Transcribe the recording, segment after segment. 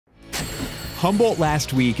Humboldt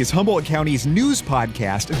Last Week is Humboldt County's news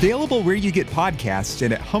podcast, available where you get podcasts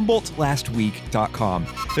and at HumboldtLastWeek.com.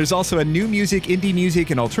 There's also a new music, indie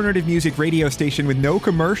music, and alternative music radio station with no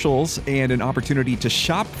commercials and an opportunity to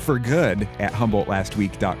shop for good at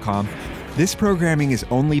HumboldtLastWeek.com. This programming is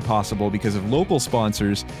only possible because of local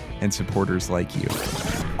sponsors and supporters like you.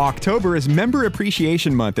 October is Member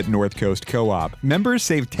Appreciation Month at North Coast Co-op. Members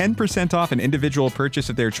save 10% off an individual purchase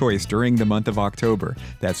of their choice during the month of October.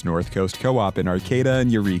 That's North Coast Co-op in Arcata and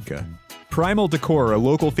Eureka. Primal Decor, a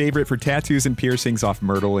local favorite for tattoos and piercings off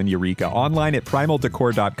Myrtle and Eureka. Online at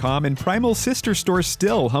primaldecor.com, and Primal's sister store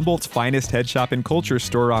Still, Humboldt's finest head shop and culture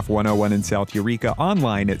store off 101 in South Eureka.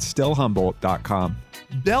 Online at stillhumboldt.com.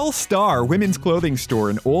 Belle Star Women's Clothing Store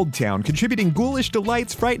in Old Town, contributing ghoulish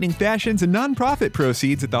delights, frightening fashions, and nonprofit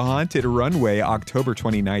proceeds at the Haunted Runway October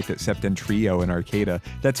 29th at Septentrio in Arcata.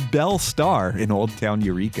 That's Belle Star in Old Town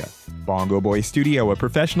Eureka. Bongo Boy Studio, a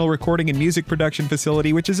professional recording and music production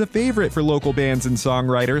facility which is a favorite for local bands and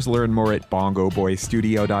songwriters. Learn more at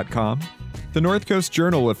bongoboystudio.com. The North Coast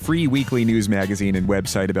Journal, a free weekly news magazine and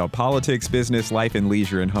website about politics, business, life, and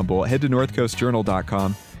leisure in Humboldt. Head to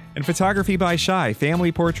northcoastjournal.com. And Photography by Shy,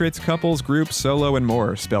 family portraits, couples, groups, solo, and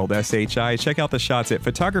more, spelled S-H-I. Check out the shots at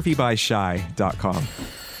photographybyshy.com.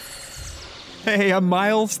 Hey, I'm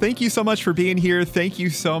Miles. Thank you so much for being here. Thank you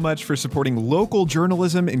so much for supporting local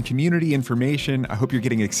journalism and community information. I hope you're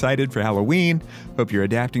getting excited for Halloween. Hope you're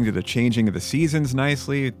adapting to the changing of the seasons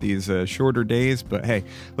nicely, these shorter days. But hey,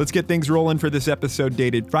 let's get things rolling for this episode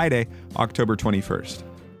dated Friday, October 21st.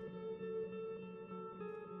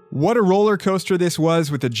 What a roller coaster this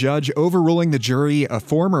was, with the judge overruling the jury. A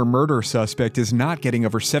former murder suspect is not getting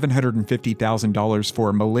over $750,000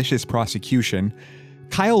 for malicious prosecution.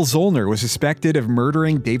 Kyle Zollner was suspected of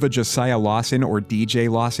murdering David Josiah Lawson, or DJ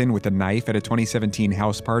Lawson, with a knife at a 2017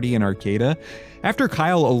 house party in Arcata. After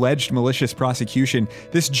Kyle alleged malicious prosecution,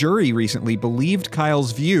 this jury recently believed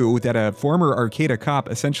Kyle's view that a former Arcata cop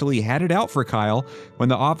essentially had it out for Kyle when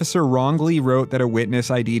the officer wrongly wrote that a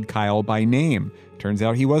witness ID'd Kyle by name. Turns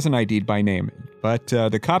out he wasn't ID'd by name. But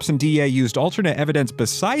the cops and DA used alternate evidence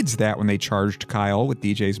besides that when they charged Kyle with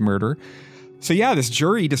DJ's murder. So yeah, this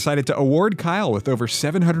jury decided to award Kyle with over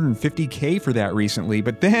 $750K for that recently,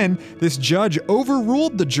 but then this judge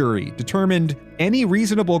overruled the jury, determined any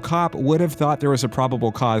reasonable cop would have thought there was a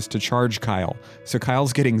probable cause to charge Kyle. So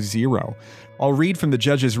Kyle's getting zero. I'll read from the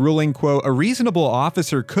judge's ruling, quote, "A reasonable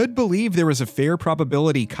officer could believe there was a fair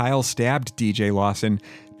probability Kyle stabbed DJ Lawson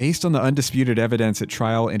based on the undisputed evidence at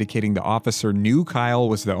trial indicating the officer knew Kyle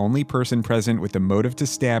was the only person present with the motive to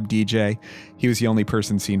stab DJ. He was the only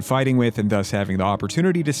person seen fighting with and thus having the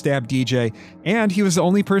opportunity to stab DJ, and he was the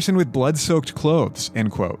only person with blood-soaked clothes," end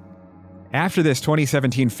quote. After this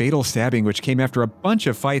 2017 fatal stabbing, which came after a bunch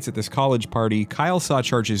of fights at this college party, Kyle saw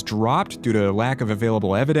charges dropped due to a lack of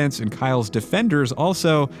available evidence, and Kyle's defenders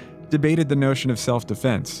also debated the notion of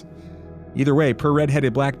self-defense. Either way, per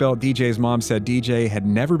Redheaded Black Belt, DJ's mom said DJ had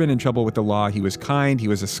never been in trouble with the law. He was kind, he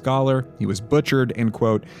was a scholar, he was butchered, end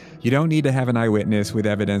quote. "You don't need to have an eyewitness with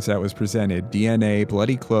evidence that was presented. DNA,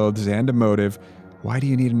 bloody clothes, and a motive. Why do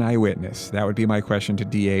you need an eyewitness? That would be my question to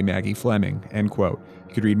DA Maggie Fleming," end quote.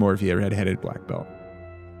 You could read more via Redheaded Black Belt.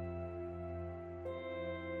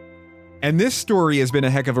 And this story has been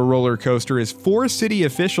a heck of a roller coaster, as 4 city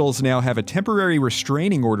officials now have a temporary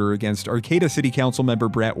restraining order against Arcata City Council member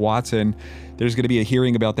Brett Watson. There's going to be a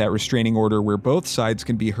hearing about that restraining order where both sides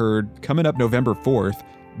can be heard coming up November 4th,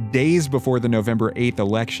 days before the November 8th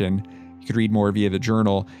election. You could read more via the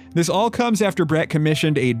Journal. This all comes after Brett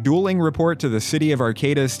commissioned a dueling report to the city of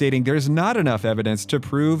Arcata stating there's not enough evidence to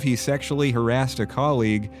prove he sexually harassed a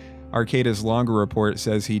colleague. Arcata's longer report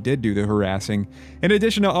says he did do the harassing. In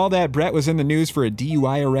addition to all that, Brett was in the news for a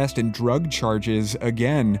DUI arrest and drug charges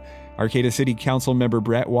again. Arcata City Council member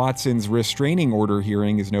Brett Watson's restraining order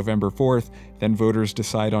hearing is November 4th. Then voters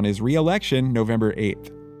decide on his re-election November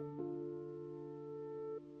 8th.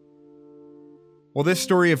 Well, this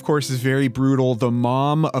story, of course, is very brutal. The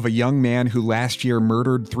mom of a young man who last year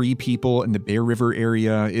murdered 3 people in the Bear River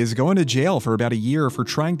area is going to jail for about a year for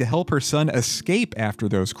trying to help her son escape after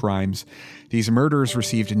those crimes. These murders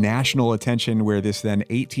received national attention, where this then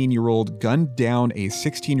 18-year-old gunned down a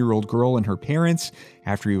 16-year-old girl and her parents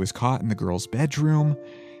after he was caught in the girl's bedroom.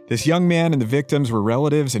 This young man and the victims were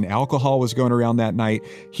relatives, and alcohol was going around that night.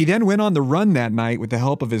 He then went on the run that night with the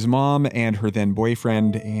help of his mom and her then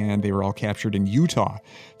boyfriend, and they were all captured in Utah.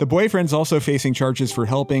 The boyfriend's also facing charges for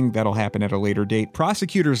helping. That'll happen at a later date.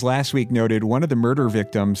 Prosecutors last week noted one of the murder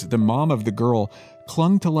victims, the mom of the girl,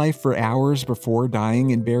 clung to life for hours before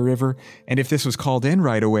dying in Bear River, and if this was called in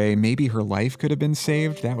right away, maybe her life could have been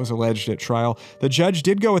saved. That was alleged at trial. The judge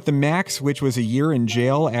did go with the max, which was a year in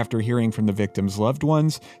jail after hearing from the victim's loved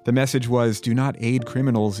ones. The message was, do not aid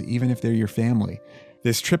criminals, even if they're your family.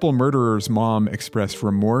 This triple murderer's mom expressed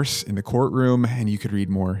remorse in the courtroom, and you could read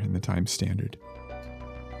more in the Times Standard.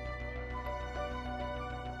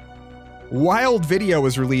 Wild video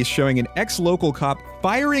was released showing an ex-local cop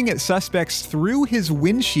firing at suspects through his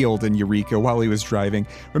windshield in Eureka while he was driving.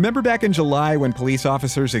 Remember back in July when police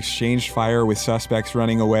officers exchanged fire with suspects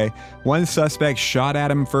running away? One suspect shot at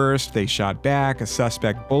him first, they shot back, a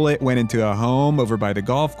suspect bullet went into a home over by the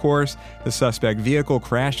golf course, the suspect vehicle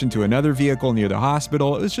crashed into another vehicle near the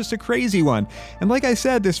hospital. It was just a crazy one. And like I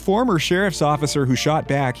said, this former sheriff's officer who shot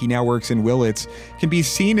back, he now works in Willits, can be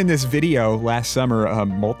seen in this video last summer,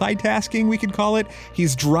 multitasking we could call it.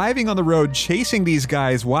 He's driving on the road chasing these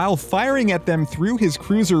guys while firing at them through his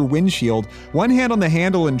cruiser windshield, one hand on the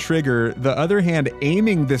handle and trigger, the other hand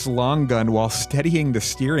aiming this long gun while steadying the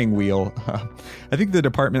steering wheel. I think the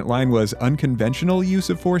department line was unconventional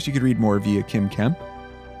use of force. You could read more via Kim Kemp.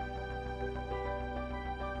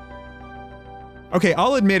 Okay,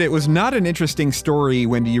 I'll admit it was not an interesting story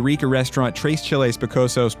when the Eureka restaurant Tres Chiles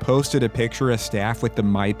Picosos posted a picture of staff with the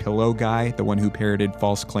MyPillow guy, the one who parroted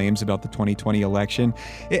false claims about the 2020 election.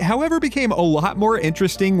 It, however, became a lot more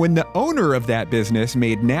interesting when the owner of that business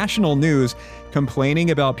made national news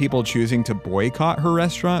complaining about people choosing to boycott her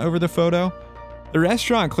restaurant over the photo. The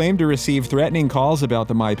restaurant claimed to receive threatening calls about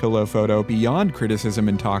the MyPillow photo beyond criticism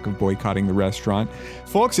and talk of boycotting the restaurant.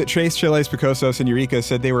 Folks at Tres Chiles Picosos in Eureka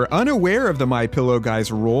said they were unaware of the MyPillow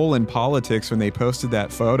guy's role in politics when they posted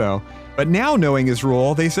that photo. But now knowing his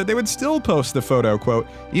role, they said they would still post the photo, quote,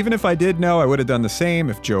 even if I did know, I would have done the same.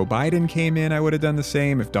 If Joe Biden came in, I would have done the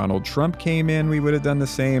same. If Donald Trump came in, we would have done the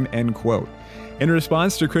same, end quote. In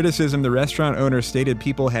response to criticism, the restaurant owner stated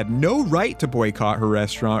people had no right to boycott her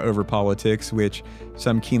restaurant over politics, which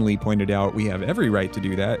some keenly pointed out we have every right to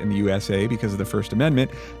do that in the USA because of the First Amendment.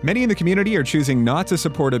 Many in the community are choosing not to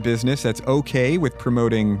support a business that's okay with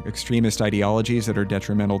promoting extremist ideologies that are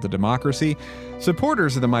detrimental to democracy.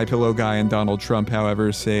 Supporters of the MyPillow guy and Donald Trump,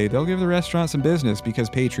 however, say they'll give the restaurant some business because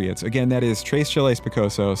patriots. Again, that is Tres Chiles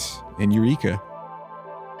Picosos in Eureka.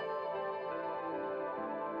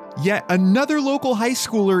 Yet another local high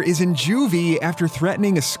schooler is in juvie after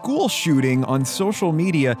threatening a school shooting on social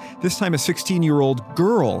media, this time a 16-year-old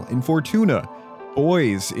girl in Fortuna.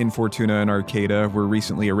 Boys in Fortuna and Arcata were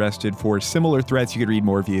recently arrested for similar threats. You could read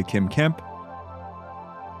more via Kim Kemp.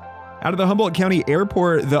 Out of the Humboldt County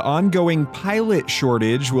Airport, the ongoing pilot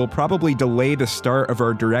shortage will probably delay the start of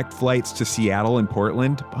our direct flights to Seattle and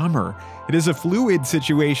Portland. Bummer. It is a fluid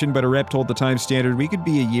situation, but a rep told the Times Standard we could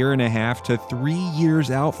be 1.5 to 3 years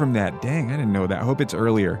out from that. Dang, I didn't know that. I hope it's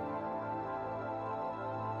earlier.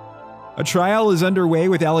 A trial is underway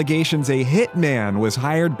with allegations a hitman was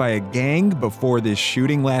hired by a gang before this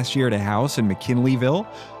shooting last year at a house in McKinleyville.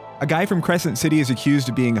 A guy from Crescent City is accused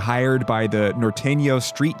of being hired by the Norteño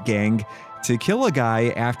Street Gang to kill a guy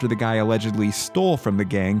after the guy allegedly stole from the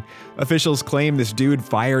gang. Officials claim this dude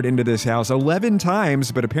fired into this house 11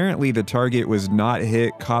 times, but apparently the target was not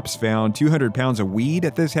hit. Cops found 200 pounds of weed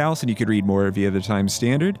at this house, and you could read more via the Times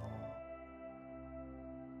Standard.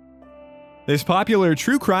 This popular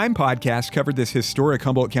true crime podcast covered this historic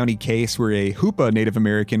Humboldt County case where a Hoopa Native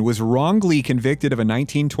American was wrongly convicted of a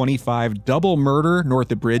 1925 double murder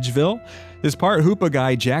north of Bridgeville. This part Hoopa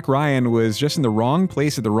guy, Jack Ryan, was just in the wrong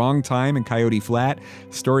place at the wrong time in Coyote Flat.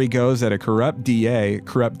 Story goes that a corrupt DA,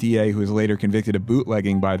 who was later convicted of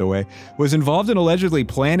bootlegging, by the way, was involved in allegedly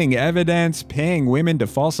planning evidence, paying women to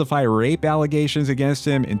falsify rape allegations against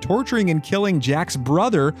him, and torturing and killing Jack's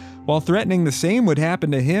brother while threatening the same would happen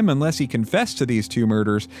to him unless he confessed to these two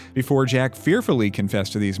murders before Jack fearfully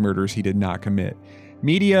confessed to these murders he did not commit.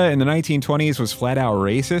 Media in the 1920s was flat out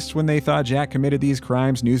racist when they thought Jack committed these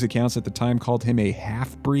crimes. News accounts at the time called him a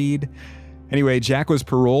half-breed. Anyway, Jack was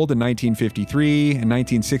paroled in 1953. In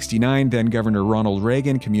 1969, then-Governor Ronald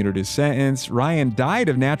Reagan commuted his sentence. Ryan died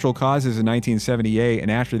of natural causes in 1978,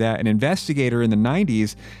 and after that, an investigator in the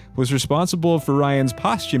 90s was responsible for Ryan's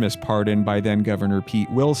posthumous pardon by then-Governor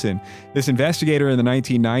Pete Wilson. This investigator in the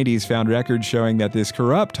 1990s found records showing that this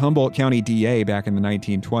corrupt Humboldt County DA back in the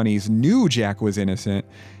 1920s knew Jack was innocent.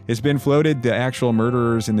 It's been floated the actual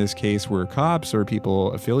murderers in this case were cops or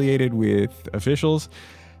people affiliated with officials.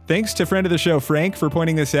 Thanks to friend of the show, Frank, for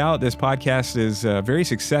pointing this out. This podcast is very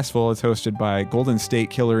successful. It's hosted by Golden State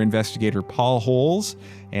Killer investigator Paul Holes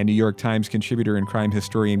and New York Times contributor and crime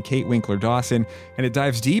historian Kate Winkler-Dawson, and it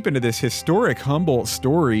dives deep into this historic Humboldt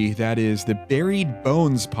story that is the Buried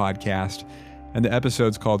Bones podcast. and the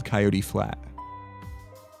episode's called Coyote Flat.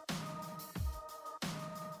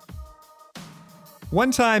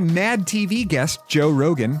 One-time Mad TV guest Joe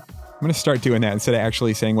Rogan. I'm going to start doing that instead of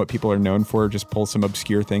actually saying what people are known for. Just pull some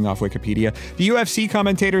obscure thing off Wikipedia. The UFC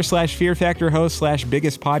commentator / Fear Factor host /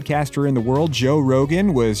 biggest podcaster in the world, Joe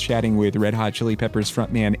Rogan, was chatting with Red Hot Chili Peppers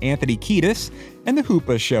frontman Anthony Kiedis, and the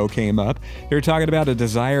Hoopa show came up. They were talking about a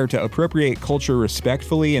desire to appropriate culture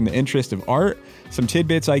respectfully in the interest of art. Some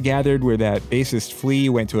tidbits I gathered were that bassist Flea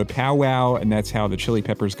went to a powwow, and that's how the Chili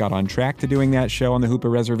Peppers got on track to doing that show on the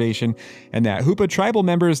Hoopa reservation, and that Hoopa tribal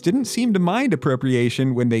members didn't seem to mind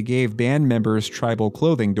appropriation when they gave band members tribal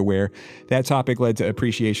clothing to wear. That topic led to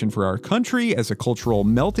appreciation for our country as a cultural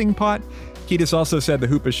melting pot. Kiedis also said the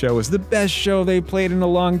Hoopa show was the best show they played in a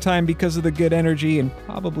long time because of the good energy and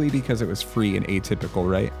probably because it was free and atypical,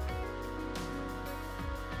 right?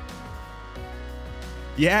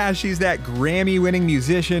 Yeah, she's that Grammy-winning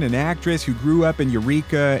musician and actress who grew up in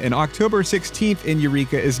Eureka, and October 16th in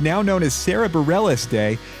Eureka is now known as Sarah Bareilles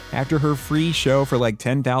Day. After her free show for like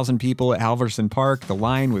 10,000 people at Halverson Park, the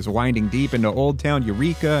line was winding deep into Old Town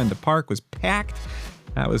Eureka, and the park was packed.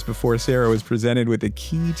 That was before Sarah was presented with the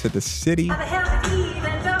key to the city.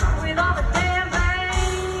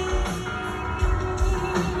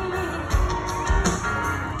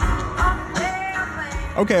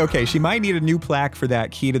 Okay, she might need a new plaque for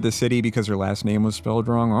that key to the city because her last name was spelled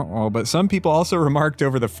wrong. But some people also remarked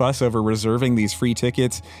over the fuss over reserving these free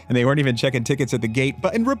tickets, and they weren't even checking tickets at the gate.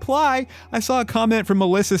 But in reply, I saw a comment from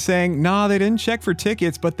Melissa saying, nah, they didn't check for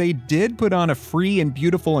tickets, but they did put on a free and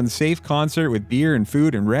beautiful and safe concert with beer and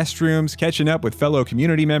food and restrooms, catching up with fellow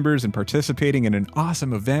community members and participating in an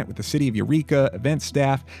awesome event with the City of Eureka event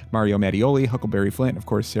staff, Mario Mattioli, Huckleberry Flint, and of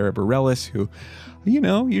course, Sarah Bareilles, who,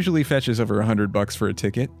 usually fetches over $100 for a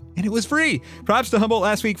ticket. And it was free. Props to Humboldt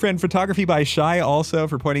Last Week friend Photography by Shy also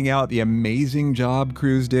for pointing out the amazing job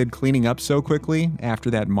crews did cleaning up so quickly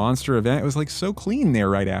after that monster event. It was like so clean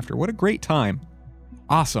there right after. What a great time.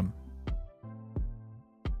 Awesome.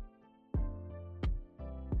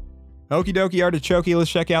 Okie dokie artichoke,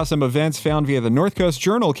 let's check out some events found via the North Coast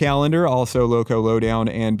Journal calendar, also Loco Lowdown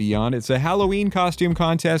and beyond. It's a Halloween costume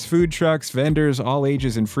contest, food trucks, vendors, all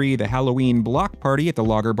ages and free. The Halloween block party at the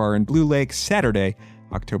Lager Bar in Blue Lake, Saturday,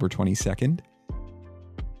 October 22nd.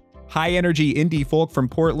 High energy indie folk from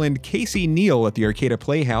Portland, Casey Neal at the Arcata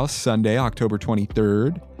Playhouse, Sunday, October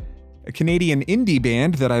 23rd. A Canadian indie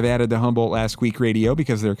band that I've added to Humboldt Last Week Radio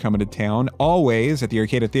because they're coming to town, Always at the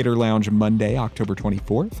Arcata Theater Lounge, Monday, October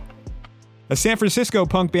 24th. A San Francisco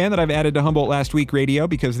punk band that I've added to Humboldt Last Week Radio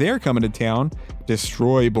because they're coming to town,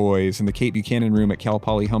 Destroy Boys in the Kate Buchanan Room at Cal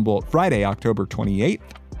Poly Humboldt, Friday, October 28th.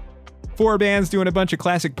 4 bands doing a bunch of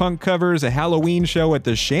classic punk covers, a Halloween show at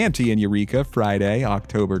the Shanty in Eureka, Friday,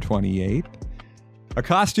 October 28th. A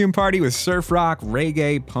costume party with surf rock,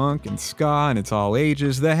 reggae, punk, and ska, and it's all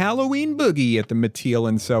ages. The Halloween Boogie at the Mateel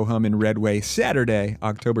and Sohum in Redway, Saturday,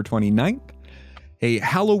 October 29th. A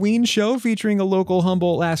Halloween show featuring a local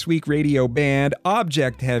Humboldt Last Week Radio band,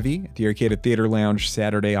 Object Heavy, at the Arcata Theater Lounge,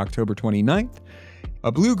 Saturday, October 29th.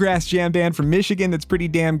 A bluegrass jam band from Michigan that's pretty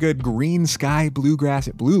damn good, Green Sky Bluegrass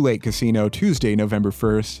at Blue Lake Casino, Tuesday, November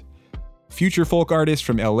 1st. Future folk artist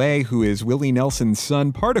from LA who is Willie Nelson's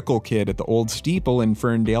son, Particle Kid, at the Old Steeple in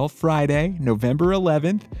Ferndale, Friday, November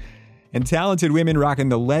 11th. And talented women rocking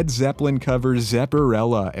the Led Zeppelin cover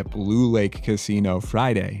Zepparella at Blue Lake Casino,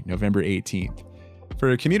 Friday, November 18th.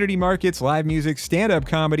 For community markets, live music, stand-up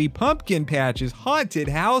comedy, pumpkin patches, haunted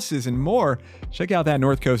houses, and more, check out that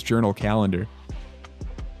North Coast Journal calendar.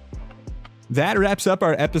 That wraps up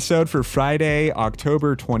our episode for Friday,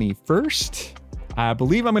 October 21st. I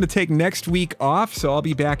believe I'm going to take next week off, so I'll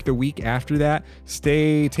be back the week after that.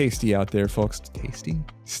 Stay tasty out there, folks. Tasty?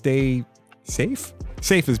 Stay safe?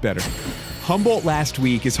 Safe is better. Humboldt Last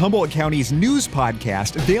Week is Humboldt County's news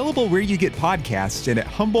podcast, available where you get podcasts and at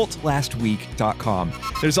HumboldtLastWeek.com.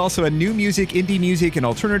 There's also a new music, indie music, and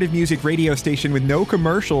alternative music radio station with no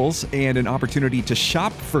commercials and an opportunity to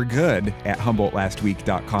shop for good at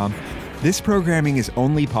HumboldtLastWeek.com. This programming is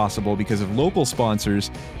only possible because of local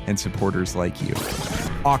sponsors and supporters like you.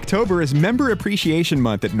 October is Member Appreciation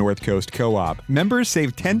Month at North Coast Co-op. Members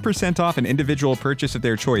save 10% off an individual purchase of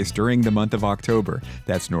their choice during the month of October.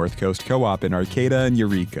 That's North Coast Co-op in Arcata and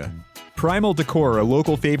Eureka. Primal Decor, a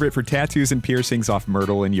local favorite for tattoos and piercings off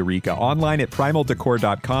Myrtle and Eureka. Online at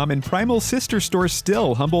primaldecor.com, and Primal Sister Store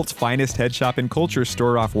Still, Humboldt's finest head shop and culture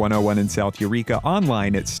store off 101 in South Eureka.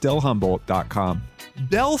 Online at stillhumboldt.com.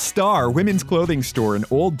 Belle Star women's clothing store in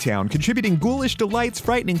Old Town, contributing ghoulish delights,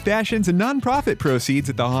 frightening fashions, and nonprofit proceeds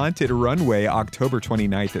at the Haunted Runway, October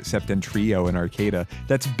 29th at Septentrio in Arcata.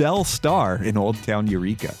 That's Belle Star in Old Town,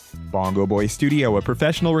 Eureka. Bongo Boy Studio, a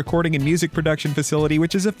professional recording and music production facility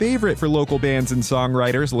which is a favorite for local bands and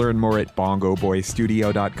songwriters. Learn more at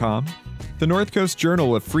bongoboystudio.com. The North Coast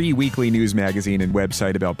Journal, a free weekly news magazine and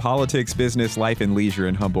website about politics, business, life, and leisure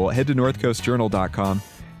in Humboldt. Head to northcoastjournal.com.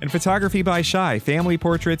 And Photography by Shy, family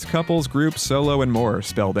portraits, couples, groups, solo, and more,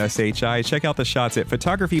 spelled S-H-I. Check out the shots at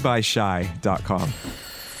photographybyshy.com.